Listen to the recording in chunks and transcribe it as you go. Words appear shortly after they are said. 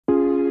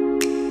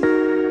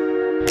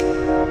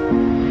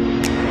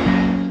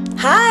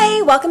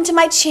Hi, welcome to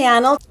my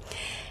channel.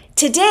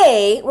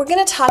 Today we're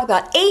going to talk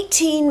about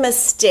 18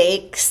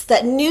 mistakes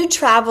that new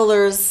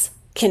travelers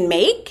can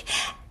make,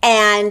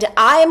 and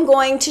I am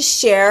going to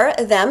share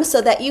them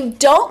so that you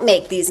don't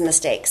make these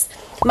mistakes.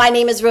 My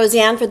name is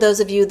RoseAnne for those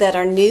of you that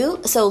are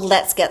new, so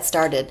let's get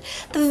started.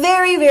 The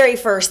very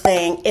first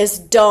thing is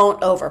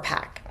don't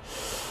overpack.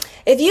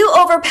 If you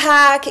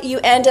overpack,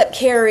 you end up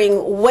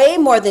carrying way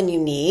more than you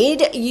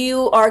need.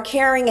 You are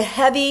carrying a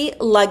heavy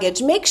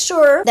luggage. Make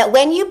sure that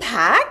when you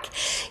pack,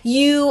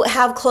 you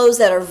have clothes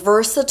that are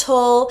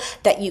versatile,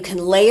 that you can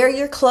layer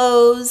your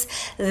clothes,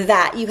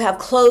 that you have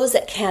clothes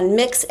that can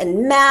mix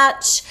and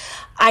match.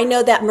 I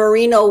know that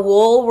merino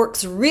wool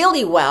works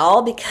really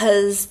well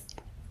because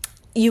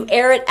you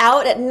air it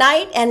out at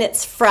night and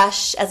it's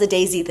fresh as a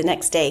daisy the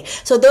next day.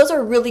 So those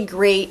are really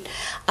great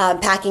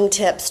packing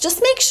tips.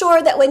 Just make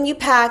sure that when you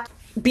pack,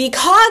 be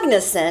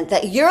cognizant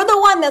that you're the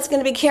one that's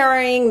going to be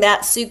carrying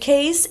that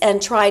suitcase,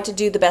 and try to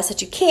do the best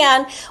that you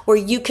can where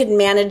you can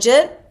manage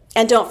it.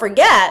 And don't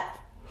forget,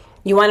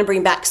 you want to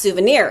bring back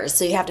souvenirs,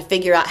 so you have to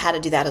figure out how to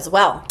do that as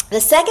well. The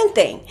second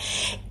thing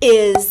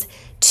is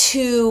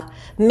to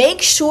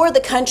make sure the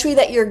country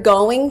that you're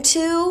going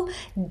to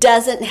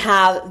doesn't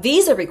have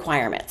visa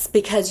requirements,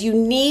 because you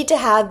need to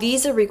have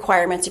visa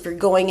requirements if you're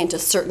going into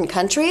certain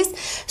countries.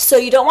 So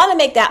you don't want to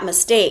make that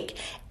mistake.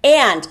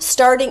 And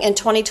starting in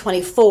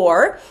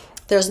 2024,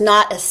 there's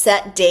not a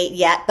set date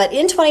yet, but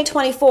in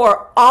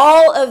 2024,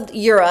 all of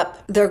Europe,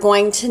 they're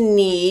going to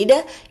need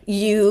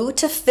you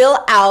to fill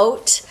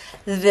out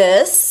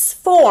this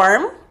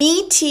form,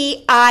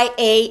 ETIAS.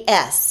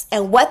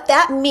 And what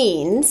that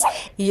means,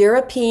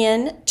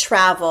 European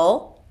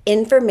Travel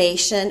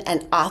Information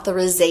and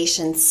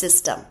Authorization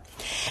System.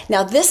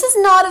 Now, this is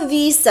not a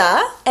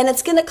visa, and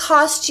it's going to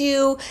cost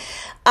you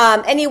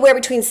anywhere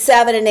between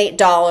 $7 and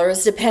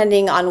 $8,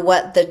 depending on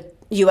what the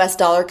US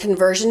dollar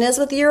conversion is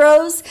with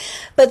euros.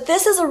 But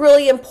this is a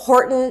really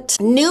important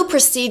new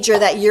procedure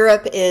that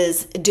Europe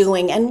is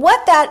doing. And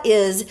what that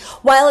is,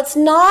 while it's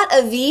not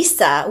a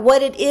visa,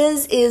 what it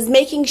is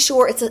making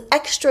sure it's an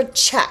extra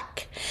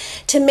check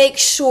to make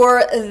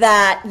sure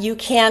that you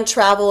can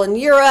travel in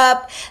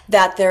Europe,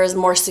 that there is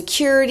more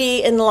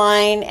security in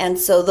line, and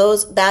so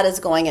that is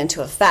going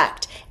into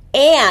effect.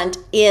 And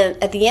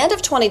at the end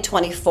of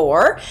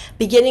 2024,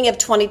 beginning of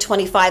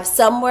 2025,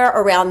 somewhere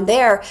around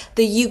there,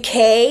 the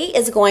UK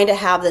is going to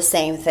have the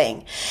same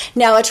thing.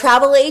 Now, a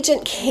travel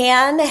agent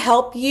can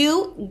help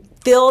you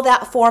fill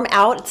that form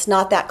out. It's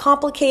not that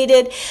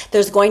complicated.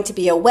 There's going to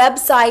be a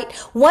website.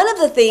 One of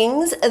the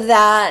things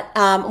that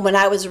when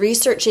I was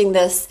researching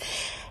this,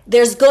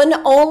 there's going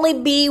to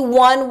only be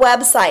one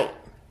website.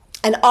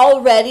 And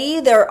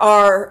already there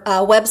are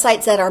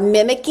websites that are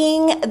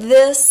mimicking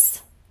this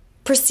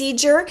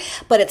procedure,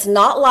 but it's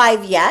not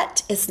live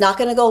yet. It's not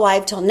going to go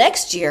live till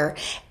next year,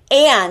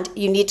 and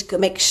you need to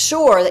make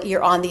sure that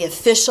you're on the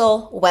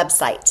official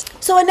website.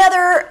 So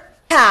another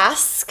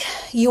task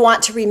you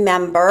want to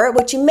remember,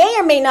 what you may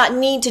or may not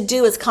need to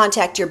do, is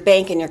contact your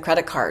bank and your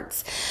credit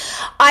cards.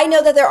 I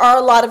know that there are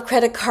a lot of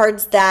credit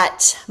cards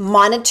that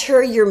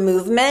monitor your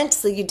movement,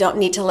 so you don't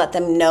need to let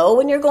them know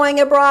when you're going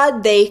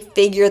abroad. They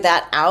figure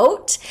that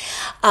out.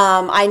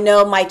 I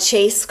know my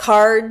Chase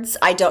cards,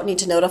 I don't need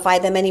to notify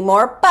them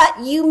anymore,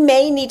 but you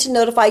may need to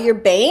notify your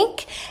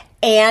bank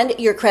and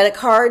your credit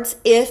cards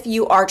if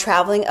you are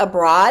traveling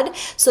abroad,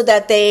 so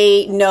that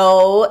they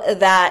know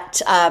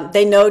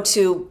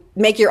to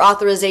make your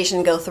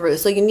authorization go through.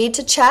 So you need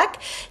to check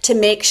to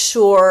make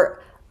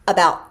sure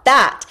about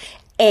that.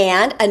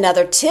 And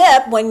another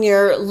tip, when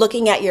you're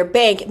looking at your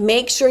bank,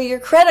 make sure your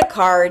credit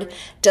card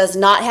does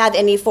not have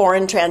any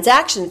foreign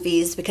transaction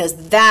fees,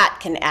 because that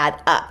can add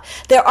up.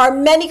 There are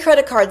many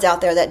credit cards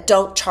out there that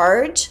don't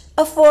charge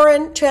a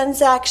foreign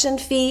transaction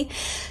fee,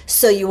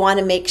 so you want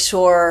to make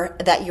sure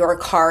that your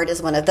card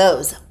is one of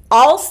those.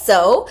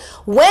 Also,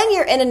 when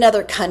you're in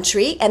another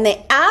country and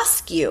they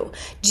ask you,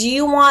 do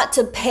you want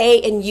to pay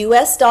in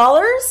US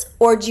dollars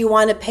or do you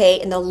want to pay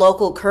in the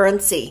local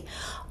currency?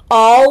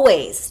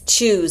 Always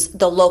choose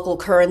the local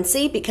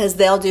currency, because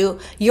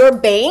your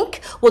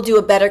bank will do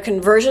a better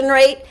conversion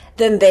rate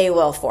than they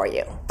will for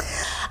you.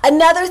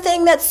 Another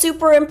thing that's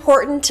super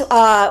important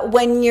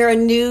when you're a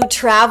new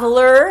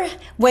traveler,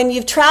 when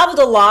you've traveled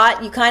a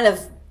lot, you kind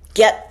of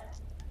get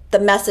the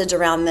message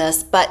around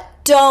this, but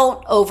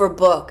don't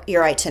overbook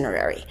your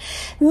itinerary.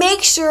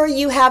 Make sure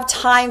you have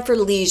time for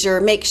leisure.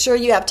 Make sure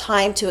you have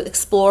time to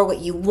explore what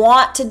you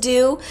want to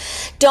do.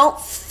 Don't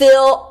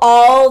fill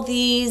all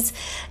these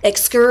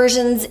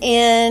excursions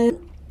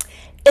in.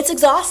 It's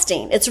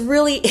exhausting. It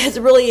really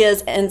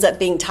ends up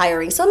being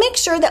tiring. So make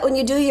sure that when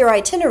you do your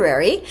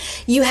itinerary,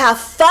 you have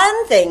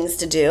fun things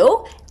to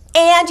do,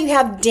 and you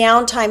have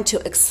downtime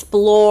to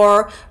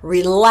explore,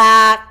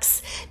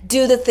 relax,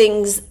 do the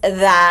things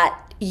that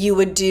you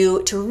would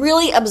do to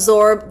really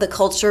absorb the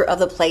culture of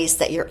the place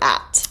that you're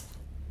at.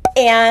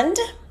 And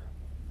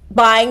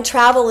buying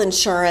travel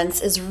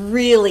insurance is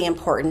really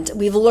important.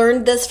 We've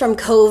learned this from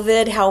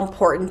COVID, how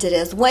important it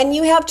is. When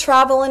you have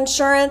travel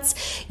insurance,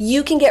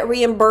 you can get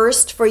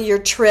reimbursed for your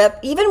trip,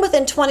 even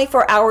within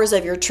 24 hours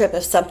of your trip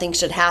if something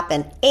should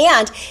happen.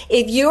 And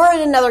if you're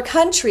in another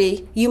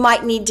country, you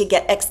might need to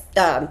get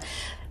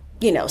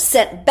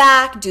sent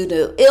back due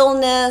to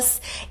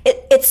illness.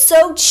 It's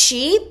so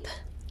cheap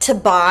to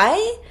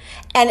buy,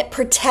 and it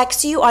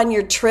protects you on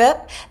your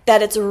trip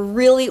that it's a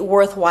really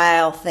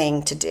worthwhile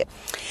thing to do.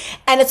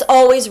 And it's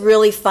always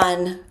really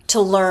fun to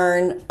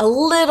learn a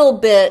little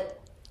bit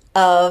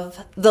of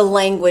the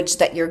language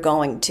that you're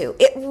going to.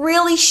 It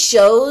really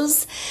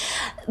shows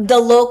the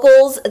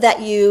locals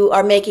that you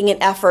are making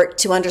an effort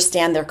to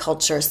understand their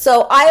culture.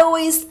 So I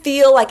always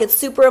feel like it's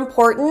super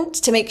important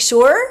to make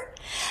sure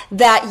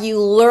that you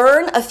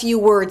learn a few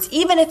words,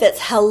 even if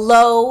it's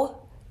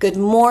hello, good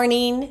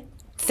morning,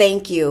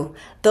 thank you.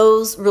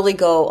 Those really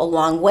go a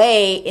long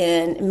way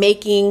in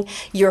making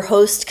your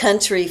host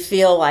country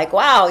feel like,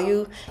 wow,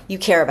 you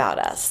care about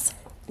us.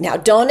 Now,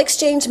 don't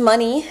exchange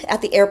money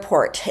at the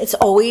airport. It's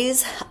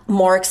always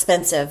more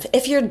expensive.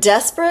 If you're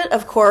desperate,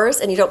 of course,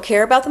 and you don't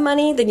care about the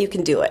money, then you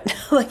can do it.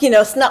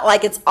 It's not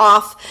like it's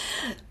off,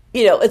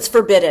 it's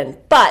forbidden.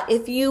 But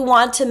if you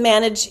want to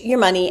manage your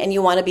money and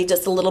you want to be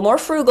just a little more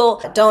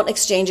frugal, don't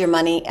exchange your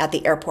money at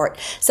the airport.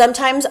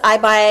 Sometimes I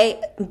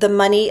buy the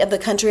money of the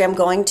country I'm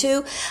going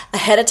to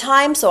ahead of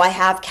time, so I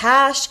have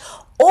cash.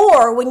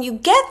 Or when you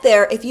get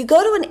there, if you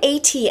go to an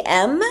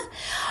ATM,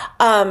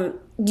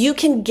 you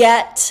can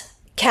get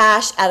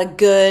cash at a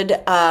good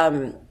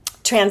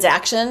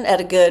transaction, at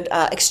a good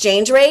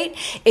exchange rate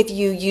if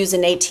you use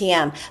an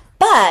ATM.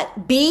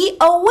 But be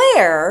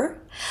aware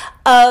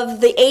of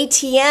the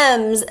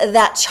ATMs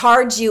that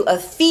charge you a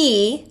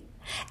fee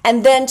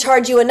and then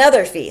charge you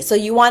another fee. So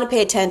you want to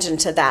pay attention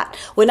to that.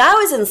 When I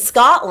was in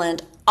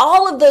Scotland,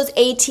 all of those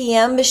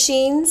ATM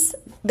machines,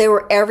 they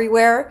were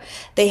everywhere.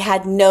 They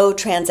had no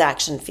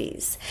transaction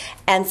fees.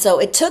 And so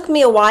it took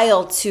me a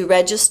while to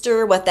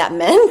register what that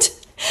meant.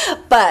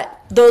 But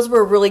those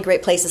were really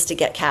great places to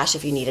get cash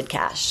if you needed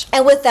cash.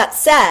 And with that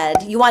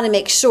said, you want to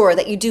make sure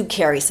that you do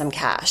carry some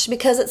cash,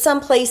 because at some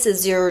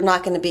places you're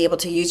not going to be able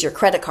to use your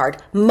credit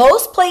card.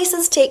 Most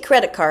places take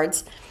credit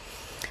cards,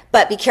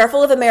 but be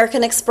careful of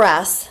American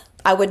Express.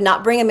 I would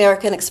not bring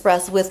American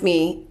Express with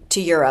me to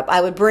Europe.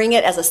 I would bring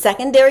it as a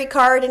secondary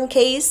card in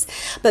case,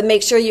 but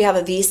make sure you have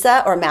a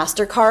Visa or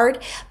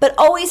MasterCard, but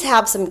always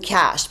have some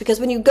cash, because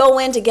when you go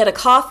in to get a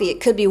coffee,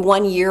 it could be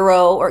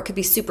 €1 or it could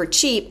be super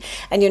cheap,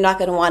 and you're not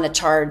going to want to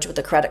charge with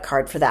a credit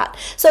card for that.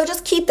 So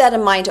just keep that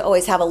in mind, to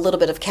always have a little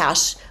bit of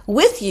cash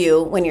with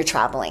you when you're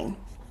traveling.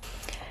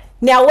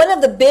 Now, one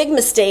of the big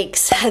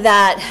mistakes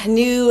that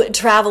new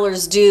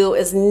travelers do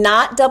is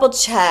not double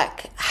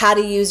check how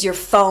to use your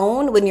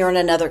phone when you're in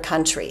another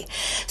country.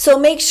 So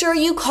make sure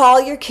you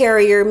call your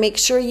carrier, make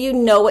sure you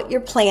know what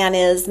your plan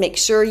is, make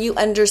sure you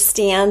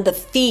understand the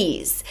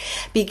fees,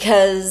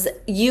 because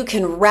you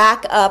can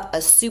rack up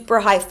a super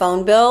high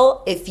phone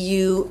bill if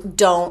you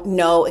don't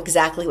know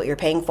exactly what you're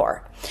paying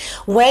for.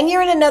 When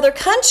you're in another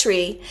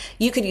country,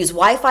 you could use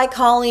Wi-Fi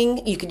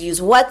calling, you could use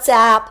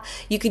WhatsApp,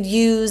 you could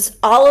use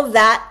all of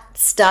that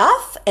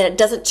stuff, and it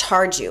doesn't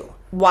charge you.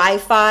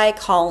 Wi-Fi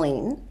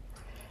calling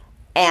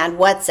and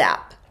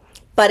WhatsApp.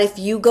 But if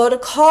you go to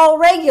call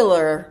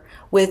regular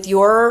with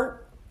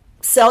your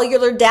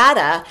cellular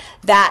data,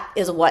 that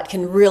is what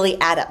can really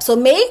add up. So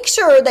make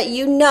sure that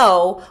you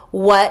know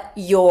what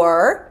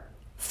your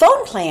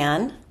phone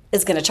plan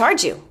is going to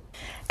charge you.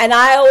 And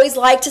I always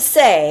like to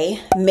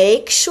say,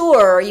 make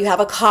sure you have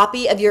a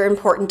copy of your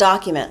important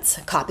documents,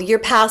 a copy of your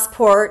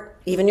passport,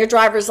 even your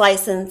driver's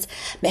license,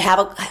 may have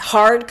a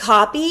hard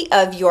copy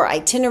of your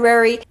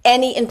itinerary,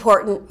 any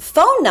important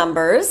phone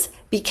numbers,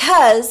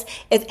 because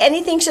if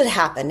anything should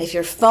happen, if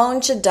your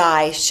phone should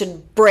die,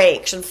 should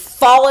break, should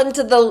fall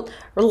into the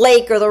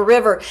lake or the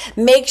river,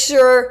 make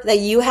sure that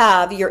you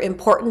have your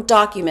important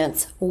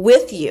documents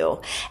with you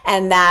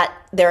and that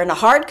they're in a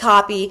hard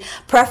copy,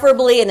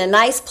 preferably in a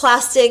nice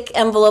plastic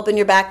envelope in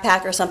your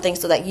backpack or something,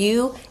 so that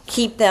you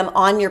keep them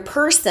on your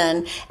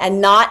person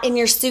and not in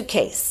your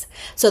suitcase.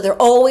 So they're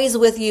always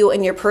with you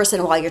in your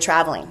person while you're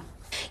traveling.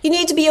 You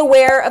need to be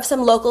aware of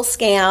some local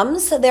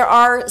scams. There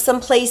are some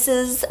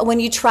places when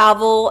you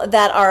travel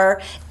that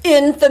are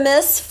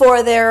infamous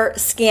for their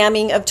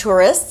scamming of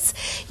tourists.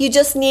 You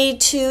just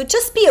need to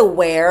be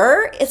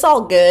aware. It's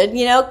all good,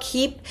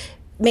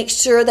 make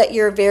sure that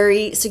you're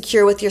very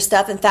secure with your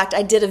stuff. In fact,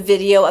 I did a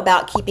video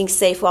about keeping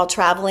safe while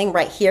traveling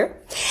right here.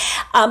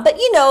 But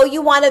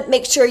you want to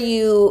make sure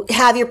you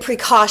have your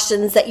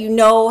precautions, that you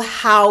know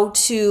how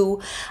to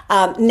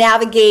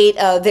navigate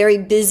a very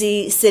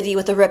busy city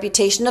with a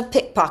reputation of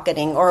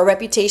pickpocketing or a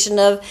reputation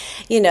of,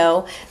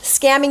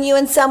 scamming you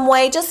in some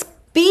way. Just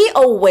be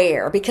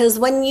aware, because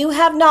when you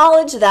have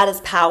knowledge, that is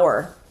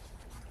power.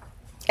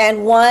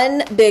 And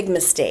one big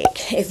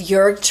mistake, if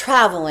you're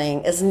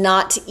traveling, is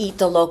not to eat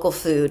the local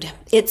food.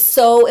 It's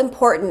so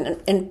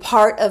important, and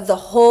part of the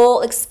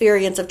whole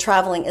experience of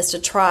traveling is to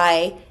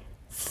try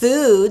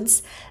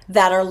foods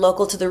that are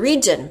local to the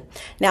region.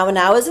 Now, when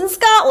I was in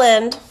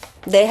Scotland,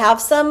 they have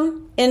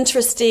some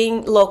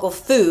interesting local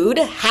food.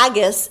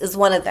 Haggis is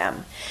one of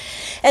them.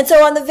 And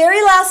so on the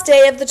very last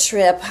day of the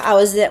trip,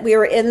 we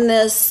were in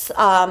this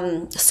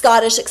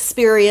Scottish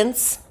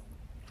experience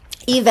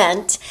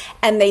event,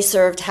 and they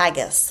served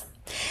haggis.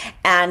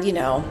 And, you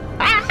know,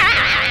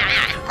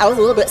 I was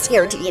a little bit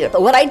scared to eat it.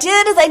 But what I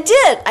did is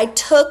I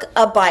took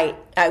a bite.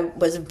 I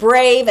was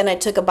brave and I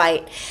took a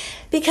bite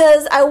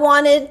because I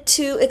wanted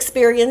to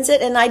experience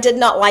it, and I did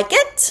not like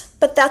it,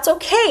 but that's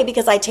okay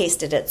because I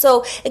tasted it.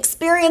 So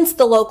experience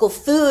the local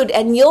food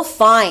and you'll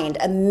find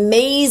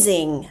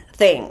amazing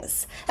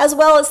things, as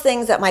well as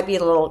things that might be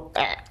a little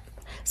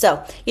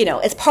So, you know,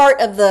 it's part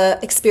of the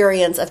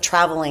experience of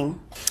traveling.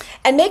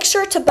 And make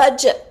sure to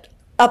budget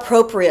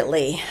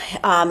appropriately.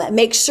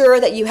 Make sure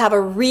that you have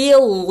a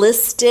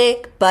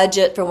realistic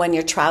budget for when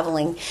you're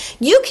traveling.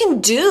 You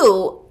can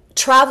do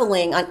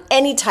traveling on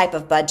any type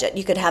of budget.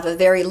 You could have a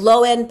very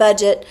low-end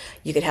budget,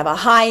 you could have a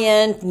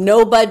high-end,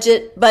 no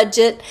budget,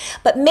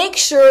 but make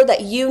sure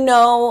that you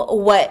know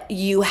what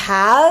you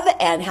have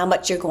and how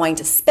much you're going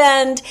to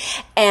spend,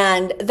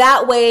 and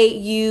that way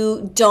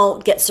you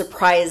don't get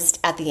surprised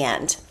at the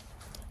end.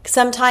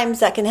 Sometimes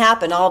that can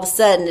happen. All of a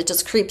sudden it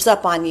just creeps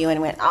up on you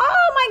and went,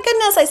 oh my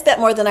goodness, I spent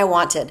more than I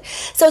wanted.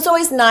 So it's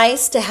always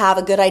nice to have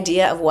a good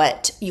idea of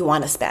what you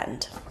want to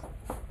spend.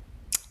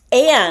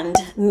 And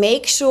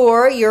make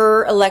sure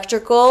your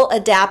electrical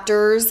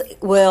adapters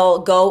will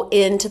go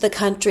into the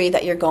country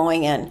that you're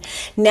going in.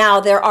 Now,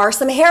 there are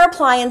some hair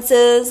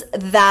appliances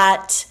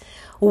that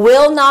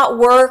will not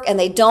work, and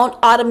they don't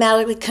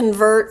automatically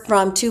convert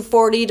from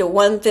 240 to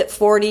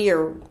 140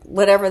 or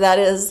whatever that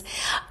is.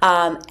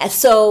 And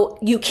so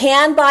you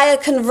can buy a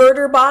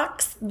converter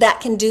box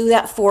that can do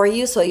that for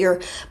you, so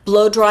your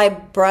blow dry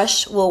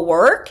brush will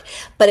work,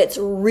 but it's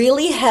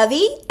really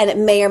heavy and it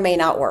may or may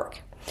not work.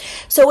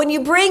 So when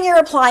you bring your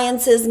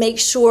appliances, make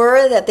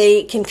sure that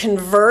they can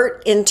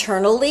convert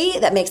internally.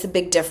 That makes a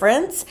big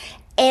difference.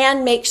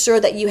 And make sure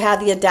that you have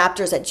the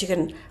adapters that you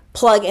can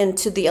plug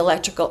into the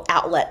electrical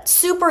outlet.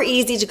 Super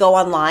easy to go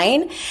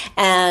online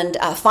and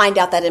find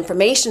out that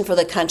information for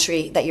the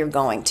country that you're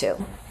going to.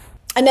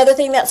 Another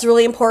thing that's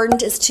really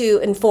important is to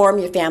inform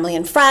your family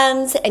and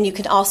friends, and you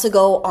can also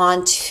go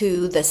on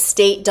to the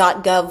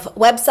state.gov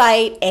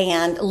website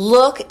and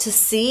look to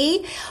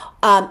see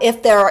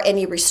if there are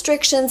any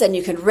restrictions, and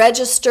you can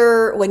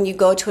register when you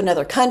go to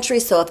another country.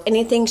 So if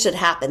anything should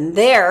happen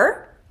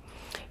there,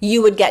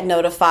 you would get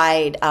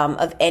notified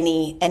of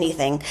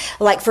anything.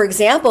 Like, for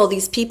example,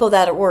 these people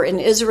that were in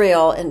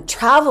Israel and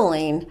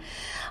traveling,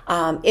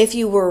 if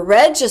you were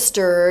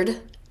registered,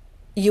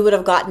 you would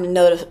have gotten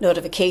a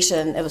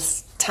notification. It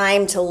was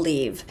time to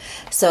leave.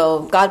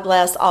 So God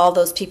bless all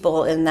those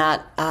people in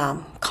that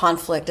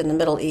conflict in the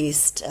Middle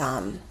East.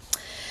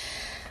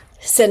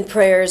 Send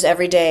prayers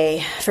every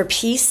day for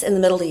peace in the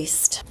Middle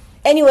East.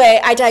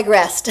 Anyway, I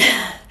digressed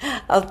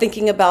of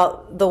thinking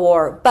about the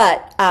war.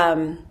 But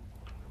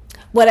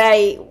what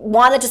I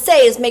wanted to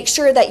say is make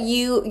sure that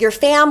your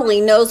family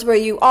knows where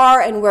you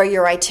are and where you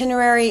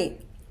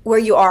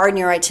are in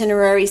your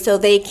itinerary, so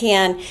they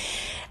can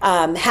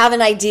have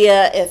an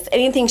idea if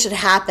anything should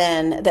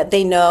happen, that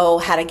they know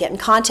how to get in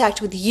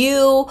contact with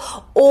you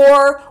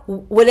or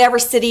whatever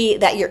city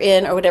that you're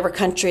in or whatever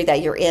country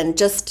that you're in,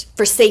 just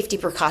for safety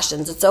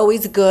precautions. It's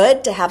always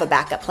good to have a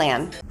backup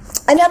plan.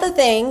 Another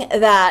thing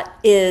that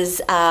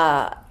is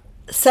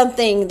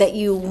something that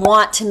you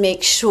want to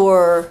make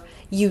sure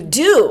you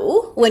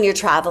do when you're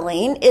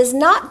traveling is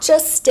not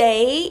just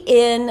stay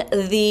in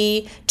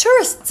the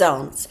tourist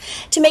zones.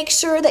 To make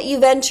sure that you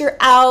venture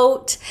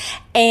out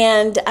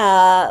and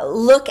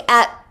look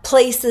at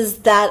places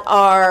that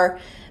are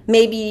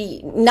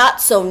maybe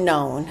not so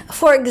known.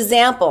 For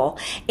example,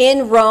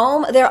 in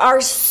Rome, there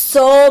are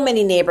so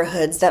many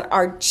neighborhoods that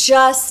are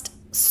just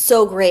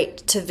so great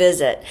to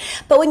visit.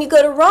 But when you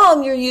go to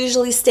Rome, you're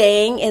usually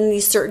staying in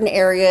these certain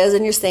areas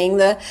and you're seeing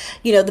the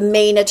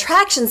main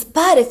attractions.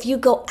 But if you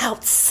go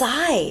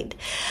outside,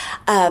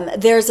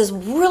 there's this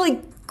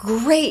really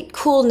great,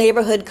 cool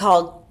neighborhood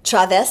called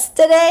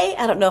Travestere.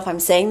 I don't know if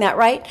I'm saying that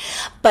right,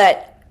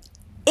 but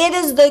it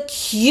is the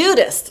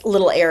cutest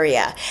little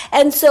area.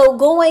 And so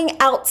going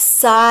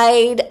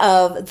outside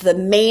of the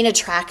main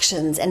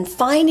attractions and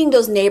finding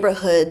those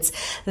neighborhoods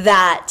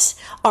that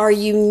are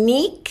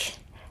unique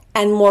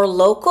and more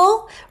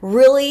local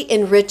really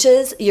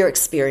enriches your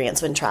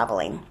experience when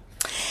traveling.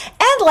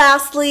 And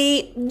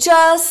lastly,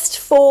 just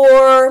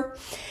for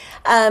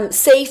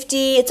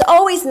safety, it's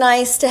always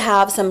nice to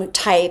have some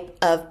type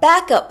of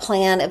backup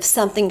plan if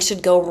something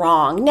should go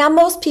wrong. Now,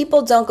 most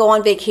people don't go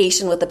on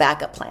vacation with a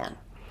backup plan.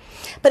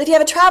 But if you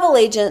have a travel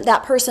agent,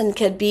 that person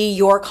could be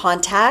your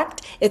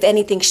contact if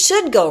anything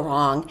should go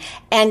wrong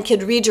and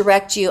could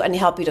redirect you and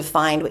help you to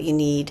find what you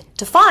need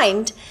to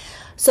find,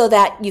 so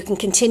that you can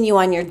continue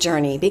on your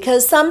journey.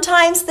 Because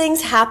sometimes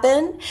things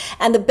happen,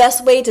 and the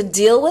best way to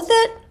deal with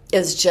it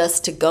is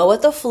just to go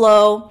with the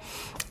flow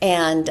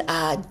And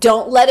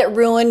don't let it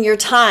ruin your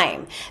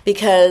time,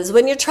 because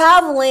when you're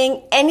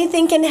traveling,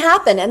 anything can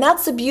happen. And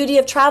that's the beauty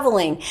of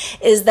traveling,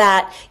 is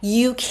that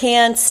you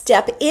can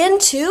step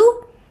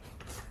into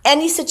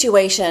any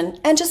situation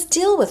and just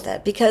deal with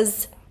it,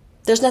 because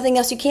there's nothing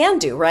else you can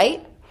do,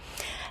 right?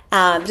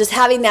 Just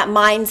having that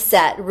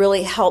mindset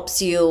really helps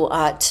you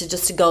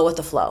to go with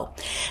the flow.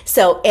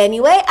 So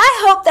anyway,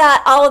 I hope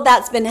that all of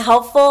that's been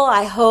helpful.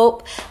 I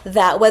hope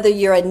that whether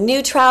you're a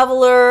new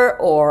traveler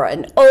or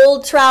an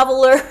old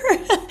traveler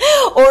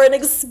or an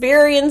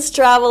experienced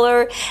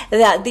traveler,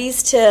 that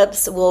these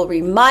tips will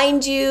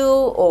remind you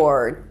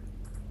or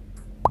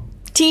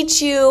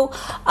teach you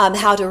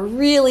how to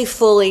really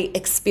fully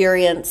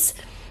experience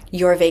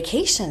your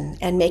vacation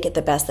and make it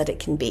the best that it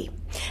can be.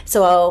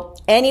 So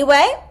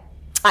anyway,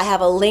 I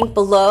have a link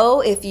below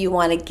if you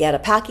want to get a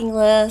packing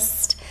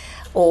list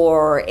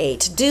or a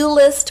to-do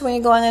list when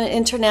you're going on an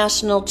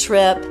international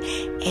trip.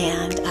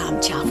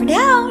 And ciao for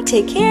now.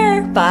 Take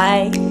care.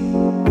 Bye.